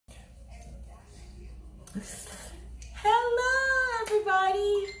Hello,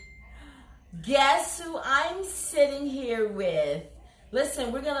 everybody. Guess who I'm sitting here with?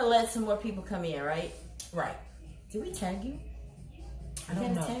 Listen, we're gonna let some more people come in, right? Right. Did we tag you? I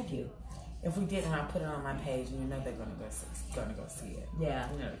don't know. Tag you. If we didn't, I'll put it on my page, and you know they're gonna go see it. Yeah.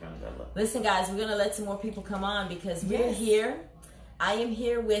 You know they're gonna go look. Listen, guys, we're gonna let some more people come on because we're Yes. here. I am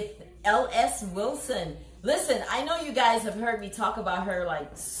here with L.S. Wilson. Listen, I know you guys have heard me talk about her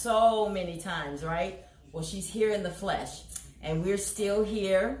like so many times, right? Well, she's here in the flesh, and we're still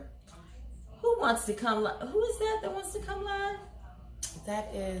here. Who wants to come live? Who is that wants to come live?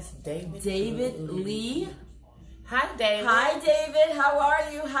 That is David. David Lee. Hi, David. Hi, David. How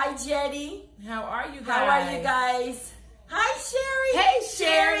are you? Hi, Jetty. How are you guys? How are you guys? Hi, Sherry. Hey,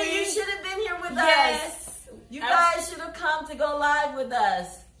 Sherry. You should have been here with us. Yes. You guys should have come to go live with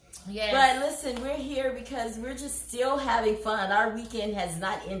us. Yes. But listen, we're here because we're just still having fun. Our weekend has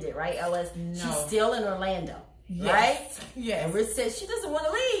not ended, right, Ellis? No. She's still in Orlando, Yes. right? Yes. And we're saying she doesn't want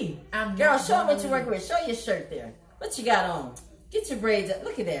to leave. I'm Girl, not show them what gonna you're working with. Show your shirt there. What you got on? Get your braids up.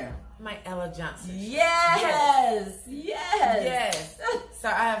 Look at there. My Ella Johnson. Yes. Yes. Yes. So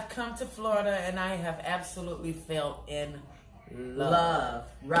I have come to Florida, and I have absolutely fell in love.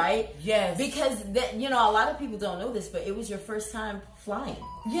 Right? Yes. Because, a lot of people don't know this, but it was your first time flying.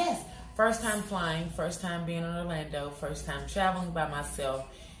 Yes. First time flying, first time being in Orlando, first time traveling by myself,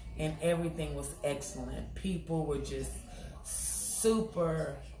 and everything was excellent. People were just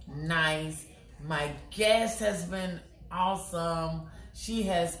super nice. My guest has been awesome. She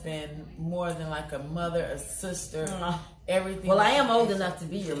has been more than like a mother, a sister, everything. Well, I am old enough to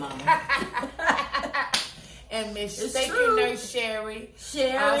be your mama. And Miss It's Shaky true. Nurse Sherry.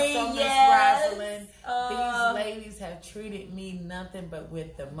 Sherry, also Miss yes. Rosalind. These ladies have treated me nothing but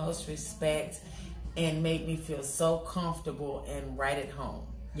with the most respect and made me feel so comfortable and right at home.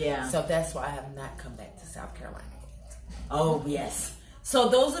 Yeah. So that's why I have not come back to South Carolina yet. Oh, yes. So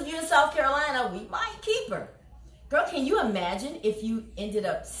those of you in South Carolina, we might keep her. Girl, can you imagine if you ended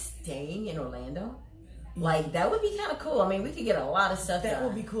up staying in Orlando? Like, that would be kind of cool. I mean, we could get a lot of stuff That done.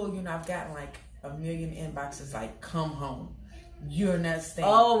 would be cool. You know, I've gotten like a million inboxes like, come home. You're not staying.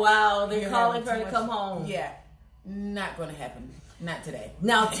 Oh, wow. They're You're calling having for her too to much- come home. Yeah. Not going to happen. Not today.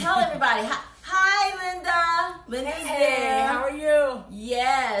 Now, tell everybody. Hi, Linda. Linda's Hey, there. how are you?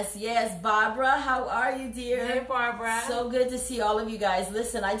 Yes. Barbara, how are you, dear? Hey, Barbara. So good to see all of you guys.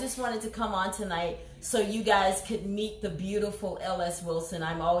 Listen, I just wanted to come on tonight so you guys could meet the beautiful L.S. Wilson.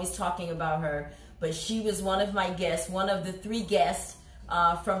 I'm always talking about her, but she was one of my guests, one of the 3 guests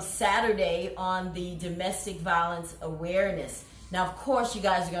from Saturday on the domestic violence awareness. Now, of course, you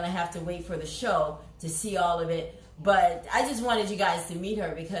guys are going to have to wait for the show to see all of it, but I just wanted you guys to meet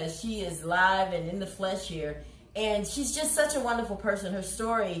her because she is live and in the flesh here. And she's just such a wonderful person. Her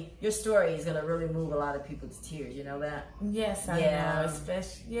story, your story, is going to really move a lot of people to tears. You know that? Yes, I know.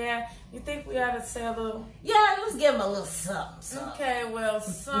 Especially, you think we ought to say a little? Yeah, let's give them a little something. Okay, well,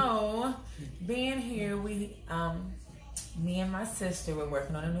 so being here, me and my sister, we're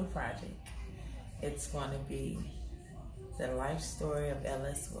working on a new project. It's going to be the life story of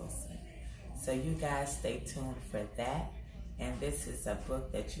L.S. Wilson. So you guys stay tuned for that. And this is a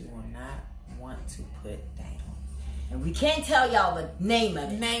book that you will not want to put down. And we can't tell y'all the name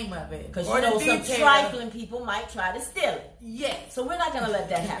of it. Because some trifling people might try to steal it. Yes. So we're not going to let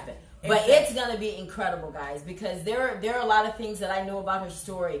that happen. But it's going to be incredible, guys, because there are a lot of things that I know about her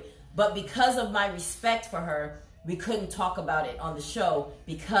story. But because of my respect for her, we couldn't talk about it on the show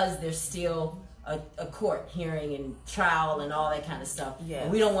because there's still a court hearing and trial and all that kind of stuff. Yes.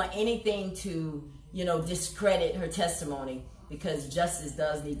 And we don't want anything to, discredit her testimony because justice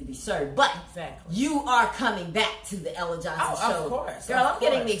does need to be served. But you are coming back to the Ella Johnson show. Of course. Girl, I'm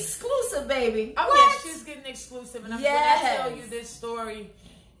getting the exclusive, baby. Oh, What? yeah, she's getting exclusive. And when I tell you this story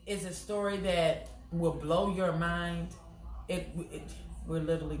is a story that will blow your mind, we're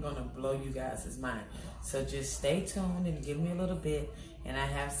literally going to blow you guys' mind. So just stay tuned and give me a little bit, and I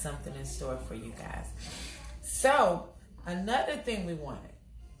have something in store for you guys. So, another thing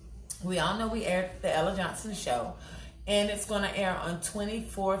we all know we aired the Ella Johnson show, and it's going to air on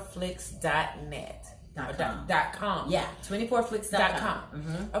 24flix.net. .com. Yeah, 24flix.com.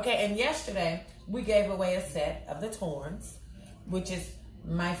 Mm-hmm. Okay, and yesterday we gave away a set of The Torns, which is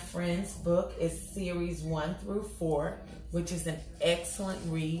my friend's book. Is series 1 through 4, which is an excellent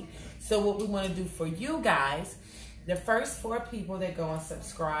read. So what we want to do for you guys, the first 4 people that go and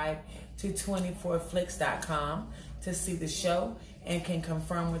subscribe to 24flix.com to see the show and can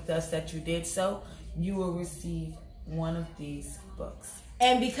confirm with us that you did so, you will receive one of these books.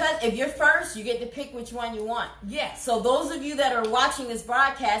 And because if you're first, you get to pick which one you want. Yes. So those of you that are watching this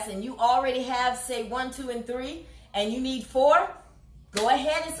broadcast and you already have, say, 1, 2, and 3, and you need 4, go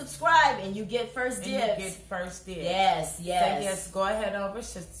ahead and subscribe, and you get first dibs. And you get first dibs. Yes. So yes, go ahead over,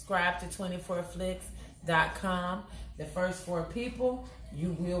 subscribe to 24flix.com. The first 4 people,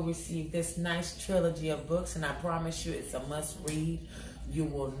 you will receive this nice trilogy of books, and I promise you it's a must read. You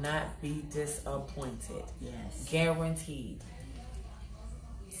will not be disappointed. Yes. Guaranteed.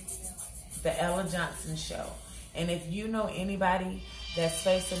 The Ella Johnson Show. And if you know anybody that's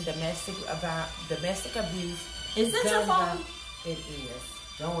facing domestic abuse, is this your phone? It is.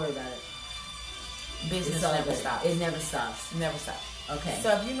 Don't worry about it. Business never stops. It never stops. Never stops. Okay.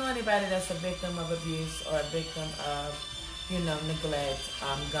 So if you know anybody that's a victim of abuse or a victim of, neglect,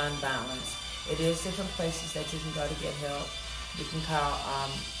 gun violence, it is different places that you can go to get help. You can call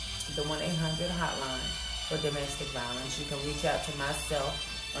the 1-800 hotline for domestic violence. You can reach out to myself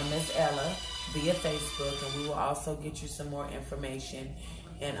or Miss Ella via Facebook, and we will also get you some more information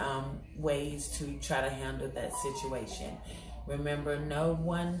and ways to try to handle that situation. Remember, no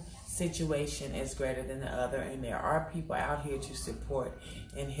one situation is greater than the other, and there are people out here to support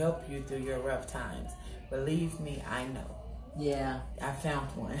and help you through your rough times. Believe me, I know. Yeah. I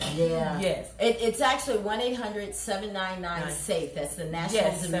found one. Yeah. Yes. It's actually 1-800-799-SAFE. That's the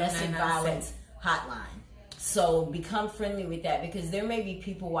National Domestic Violence Hotline. So become friendly with that, because there may be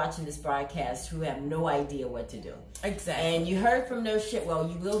people watching this broadcast who have no idea what to do. Exactly. And you heard from Nurse Sherry. Well,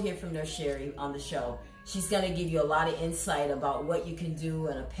 you will hear from Nurse Sherry on the show. She's going to give you a lot of insight about what you can do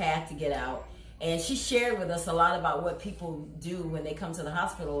and a path to get out. And she shared with us a lot about what people do when they come to the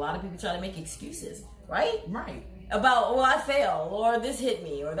hospital. A lot of people try to make excuses, right? Right. About, I fell, or this hit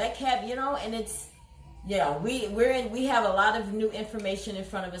me, or that cab, and it's, we have a lot of new information in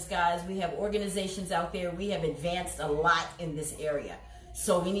front of us, guys. We have organizations out there. We have advanced a lot in this area.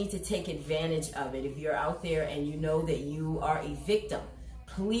 So we need to take advantage of it. If you're out there and you know that you are a victim,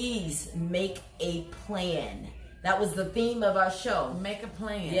 please make a plan. That was the theme of our show. Make a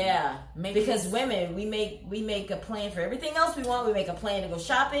plan. Yeah. Because women, we make a plan for everything else we want. We make a plan to go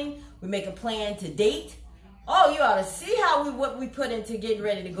shopping. We make a plan to date. Oh, you ought to see what we put into getting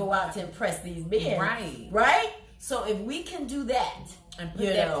ready to go out to impress these men. Right? So if we can do that. And put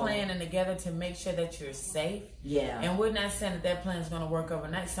that plan in together to make sure that you're safe. Yeah. And we're not saying that plan is going to work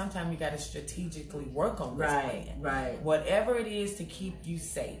overnight. Sometimes you got to strategically work on this plan. Right. Whatever it is to keep you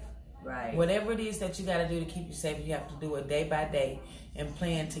safe. Right. Whatever it is that you got to do to keep you safe, you have to do it day by day and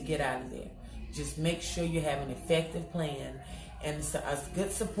plan to get out of there. Just make sure you have an effective plan and a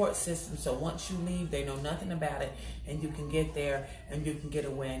good support system, so once you leave, they know nothing about it, and you can get there, and you can get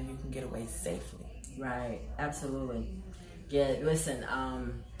away, and you can get away safely. Right. Absolutely. Yeah, listen,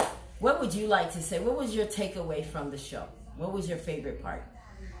 what would you like to say? What was your takeaway from the show? What was your favorite part?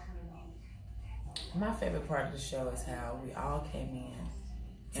 My favorite part of the show is how we all came in.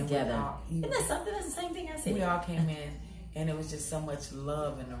 Together. Isn't that something? That's the same thing I said. We all came in, and it was just so much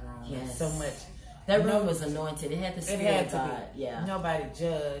love in the room. Yes. So much. That room was anointed. It had the spirit of God. Yeah. Nobody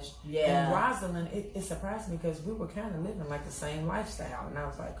judged. Yeah. And Rosalind, it surprised me because we were kind of living like the same lifestyle, and I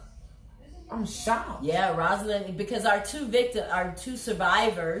was like, I'm shocked. Yeah, Rosalind, because our two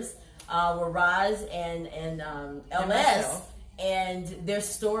survivors were Roz and LS, and their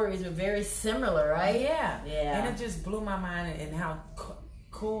stories were very similar, right? Yeah. Yeah. And it just blew my mind and how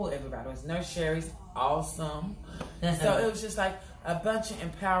cool everybody was. Nurse Sherry's awesome. So it was just like a bunch of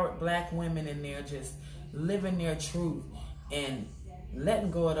empowered black women in there just living their truth and letting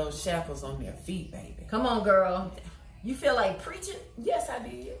go of those shackles on their feet, baby. Come on, girl. You feel like preaching? Yes, I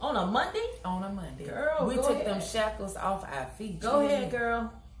did. On a Monday? On a Monday. Girl, we took them shackles off our feet. Go ahead,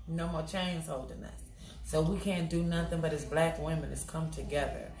 girl. No more chains holding us. So we can't do nothing but as black women is come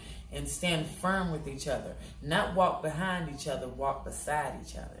together and stand firm with each other. Not walk behind each other, walk beside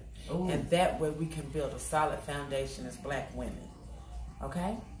each other. Ooh. And that way we can build a solid foundation as black women.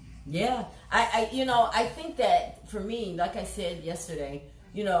 Okay? Yeah. I think that for me, like I said yesterday,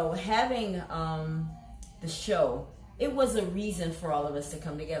 having the show, it was a reason for all of us to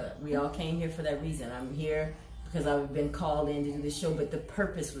come together. We all came here for that reason. I'm here because I've been called in to do the show, but the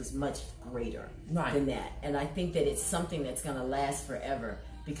purpose was much greater than that. And I think that it's something that's going to last forever,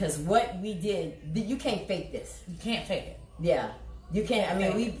 because what we did, you can't fake this. You can't fake it. Yeah. You can't. I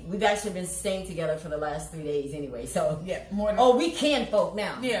mean, we've actually been staying together for the last 3 days anyway. So yeah, more than we can folk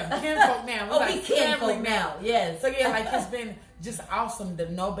now. Yeah, can folk now. We can folk now. Yes. So yeah, like it's been just awesome.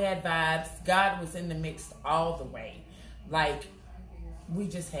 No bad vibes. God was in the mix all the way. Like we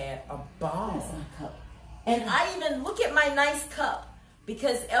just had a ball. That's my cup. And I even look at my nice cup,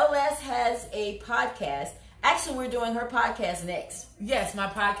 because LS has a podcast. Actually, we're doing her podcast next. Yes, my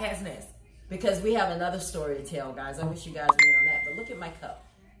podcast next. Because we have another story to tell, guys. I wish you guys were in on that. But look at my cup.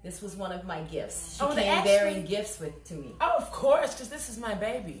 This was one of my gifts. She came bearing gifts to me. Oh, of course, because this is my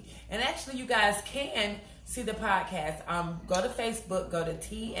baby. And actually, you guys can see the podcast. Go to Facebook, go to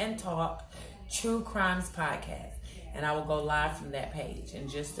Tea and Talk True Crimes Podcast. And I will go live from that page in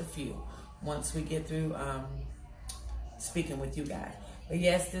just a few once we get through speaking with you guys. But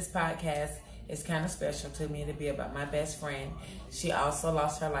yes, this podcast is kind of special to me to be about my best friend. She also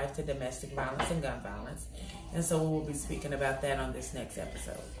lost her life to domestic violence and gun violence. And so we will be speaking about that on this next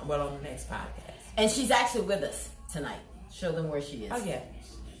episode. Well, on the next podcast. And she's actually with us tonight. Show them where she is. Oh, yeah.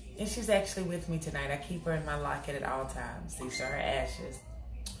 And she's actually with me tonight. I keep her in my locket at all times. These are her ashes.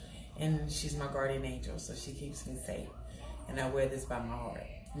 And she's my guardian angel, so she keeps me safe. And I wear this by my heart.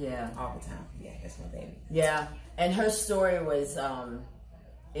 Yeah. All the time. Yeah, that's my baby. Yeah. And her story was,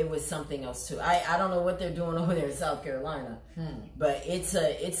 it was something else too. I don't know what they're doing over there in South Carolina, but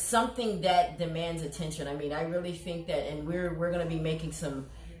it's something that demands attention. I mean, I really think that, and we're going to be making some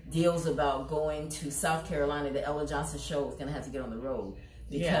deals about going to South Carolina. The Ella Johnson Show is going to have to get on the road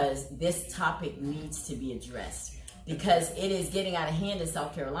because this topic needs to be addressed. Because it is getting out of hand in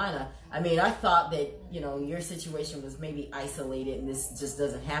South Carolina. I mean, I thought that, your situation was maybe isolated and this just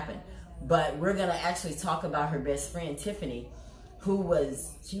doesn't happen. But we're going to actually talk about her best friend, Tiffany, she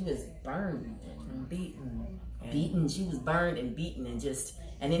was burned and beaten. She was burned and beaten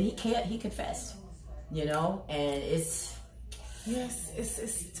and then he confessed, and it's... Yes,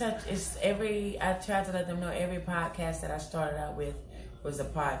 it's touch. I tried to let them know every podcast that I started out with was a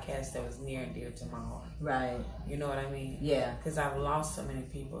podcast that was near and dear to my heart. Right. You know what I mean? Yeah. Because I've lost so many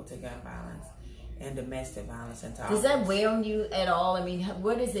people to gun violence and domestic violence and to Does that weigh on you at all? I mean,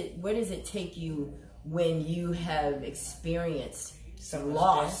 where does it take you when you have experienced so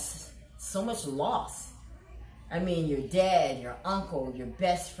much loss? I mean, your dad, your uncle, your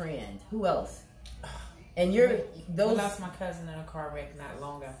best friend, who else? And I lost my cousin in a car wreck not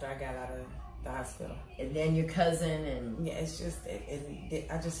long after I got out of the hospital. And then your cousin and... Yeah, it's just,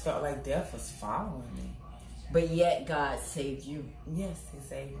 I just felt like death was following me. But yet God saved you. Yes, He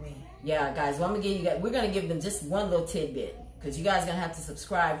saved me. Yeah, guys, well, we're going to give them just one little tidbit because you guys are going to have to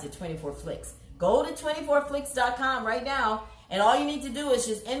subscribe to 24 Flicks. Go to 24flicks.com right now, and all you need to do is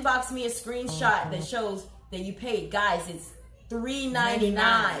just inbox me a screenshot that shows that you paid. Guys, it's $3.99.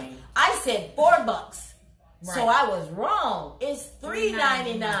 I said $4. Right. So I was wrong. It's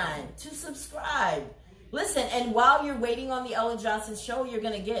 $3.99 to subscribe. Listen, and while you're waiting on the Ella Johnson Show, you're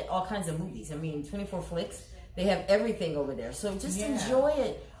going to get all kinds of movies. I mean, 24 Flicks, they have everything over there. So just enjoy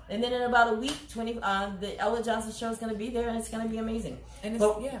it. And then in about a week, the Ella Johnson Show is going to be there, and it's going to be amazing. And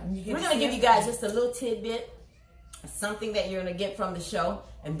we're going to give you guys just a little tidbit, something that you're going to get from the show,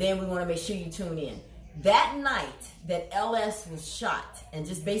 and then we want to make sure you tune in. That night that LS was shot and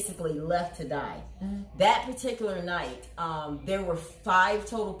just basically left to die, that particular night, there were 5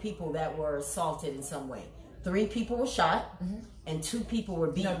 total people that were assaulted in some way. 3 people were shot, and 2 people were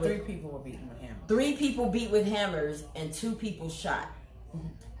beat. 3 people were beaten with hammers. 3 people beat with hammers, and 2 people shot.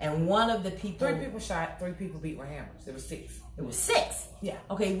 And one of the people... 3 people shot, 3 people beat with hammers. It was 6. It was 6? Yeah.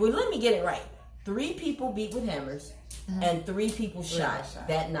 Okay, well, let me get it right. 3 people beat with hammers, and 3 people shot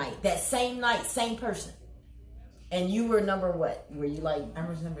that night. That same night, same person. And you were number what? Were you like... I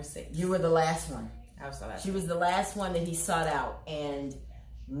was number 6. You were the last one. I was the last She was the last one that he sought out. And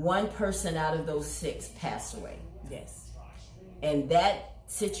one person out of those 6 passed away. Yes. And that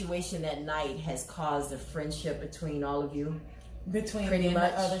situation that night has caused a friendship between all of you? Between me and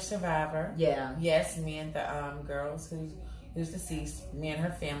the other survivor. Yeah. Yes, me and the girls who's deceased. Me and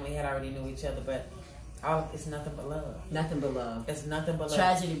her family had already knew each other, but it's nothing but love. Nothing but love. It's nothing but love.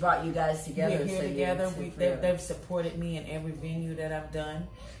 Tragedy brought you guys together. We're here together. They've supported me in every venue that I've done.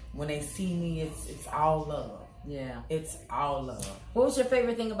 When they see me, it's all love. Yeah. It's all love. What was your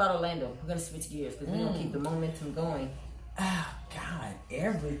favorite thing about Orlando? We're going to switch gears because we're going to keep the momentum going. Oh, God,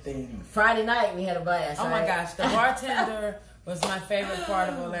 everything. Friday night, we had a blast. Oh, my gosh. The bartender was my favorite part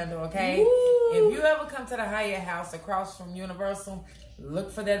of Orlando, okay? Woo. If you ever come to the Hyatt House across from Universal,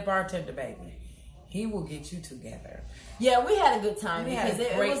 look for that bartender, baby. He will get you together. Yeah, we had a good time because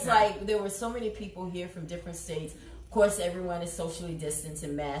it was time. like there were so many people here from different states. Of course, everyone is socially distanced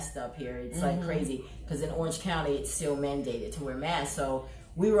and masked up here. It's like crazy because in Orange County, it's still mandated to wear masks. So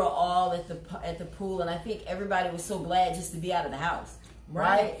we were all at the pool, and I think everybody was so glad just to be out of the house.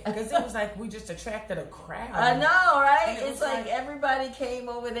 Right? Because it was like we just attracted a crowd. I know, right? It's like everybody came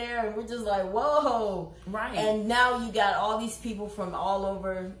over there and we're just like, whoa. Right. And now you got all these people from all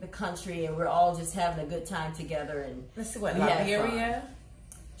over the country and we're all just having a good time together. And let's see what, Liberia?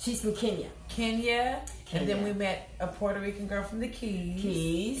 She's from Kenya. Kenya. And then we met a Puerto Rican girl from the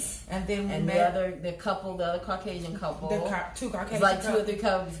Keys. And then we met the other Caucasian couple. Two Caucasian it's like 2 or 3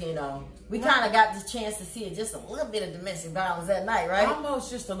 couples, you know. We kind of got the chance to see just a little bit of domestic violence that night, right?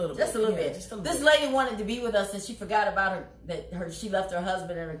 Almost just a little bit. Just a little bit. This lady wanted to be with us, and she forgot about she left her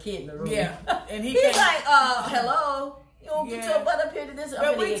husband and her kid in the room. Yeah. And he's like, hello. You don't get your butt up here to this.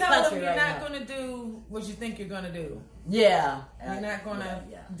 But we told him you're not going to do what you think you're going to do. Yeah. You're not going to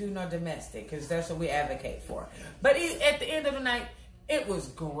do no domestic, because that's what we advocate for. But at the end of the night, it was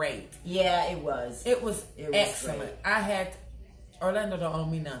great. Yeah, it was. It was excellent. Great. Orlando don't owe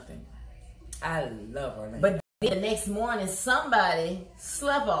me nothing. I love Orlando. But the next morning, somebody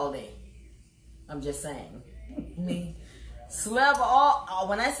slept all day. I'm just saying. Me. Slept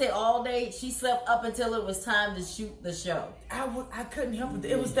when I say all day, she slept up until it was time to shoot the show. I couldn't help it.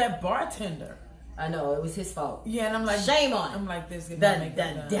 It was that bartender. I know, it was his fault. Yeah, and I'm like, shame on him. I'm like, this is the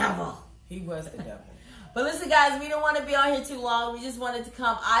devil. He was the devil. But listen, guys, we don't want to be on here too long. We just wanted to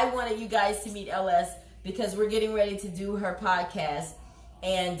come. I wanted you guys to meet LS because we're getting ready to do her podcast.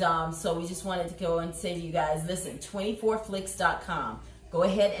 And so we just wanted to go and say to you guys, listen, 24flix.com. Go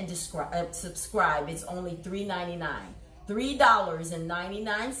ahead and subscribe. It's only $3.99.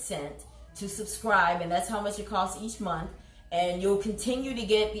 $3.99 to subscribe, and that's how much it costs each month. And you'll continue to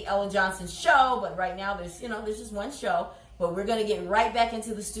get the Ella Johnson show, but right now there's just one show. But we're gonna get right back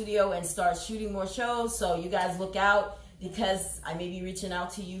into the studio and start shooting more shows. So you guys look out, because I may be reaching out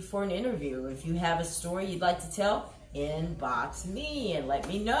to you for an interview. If you have a story you'd like to tell, inbox me and let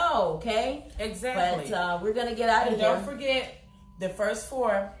me know, okay? Exactly. But we're gonna get out of here. Don't forget, the first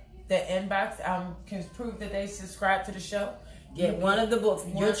 4 that inbox can prove that they subscribe to the show. Get one of the books.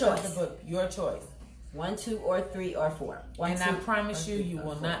 Your choice. The book. Your choice. 1, 2, or 3, or 4. I promise you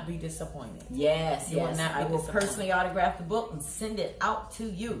will not be disappointed. Yes. I will personally autograph the book and send it out to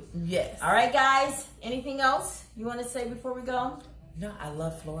you. Yes. All right, guys. Anything else you want to say before we go? No, I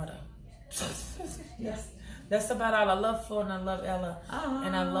love Florida. Yes. That's about all. I love Florida and I love Ella.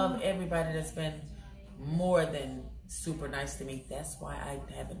 And I love everybody that's been more than super nice to me. That's why I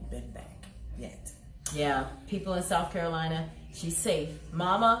haven't been back yet. Yeah, people in South Carolina, she's safe.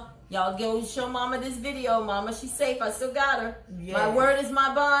 Mama, y'all go show Mama this video. Mama, she's safe. I still got her. Yes. My word is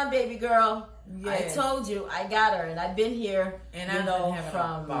my bond, baby girl. Yes. I told you, I got her, and I've been here. And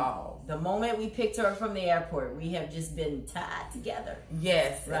from the moment we picked her up from the airport, we have just been tied together.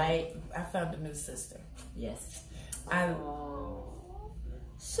 Yes, right. I found a new sister. Yes. Show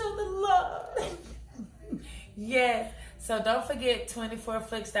the love. Yes. So don't forget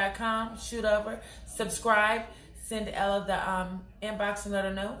 24flix.com. Shoot over, subscribe, send Ella the inbox and let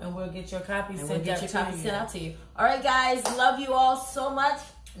her know, and we'll get your copy sent out to you. All right, guys. Love you all so much.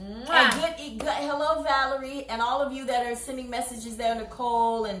 And hello, Valerie, and all of you that are sending messages there,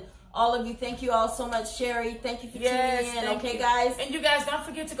 Nicole, and all of you. Thank you all so much, Sherry. Thank you for tuning in. Okay, guys. And you guys, don't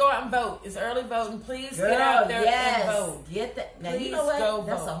forget to go out and vote. It's early voting. Please get out there and vote. Get that. Now, you know what?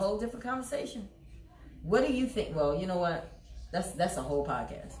 That's a whole different conversation. What do you think? Well, you know what? That's a whole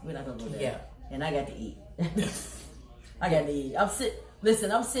podcast. We're not gonna go there. Yeah. And I got to eat. I got to eat. I'm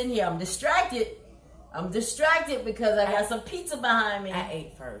sitting here. I'm distracted. Because I got some pizza behind me. I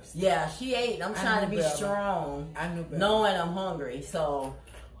ate first. Yeah, she ate. I'm trying to be strong. I knew better. Knowing I'm hungry. So,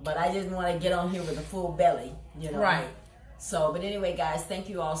 but I didn't want to get on here with a full belly. You know. Right. So, but anyway, guys, thank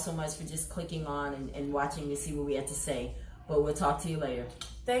you all so much for just clicking on and watching to see what we have to say. But we'll talk to you later.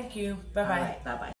 Thank you. Bye-bye. All right, bye-bye.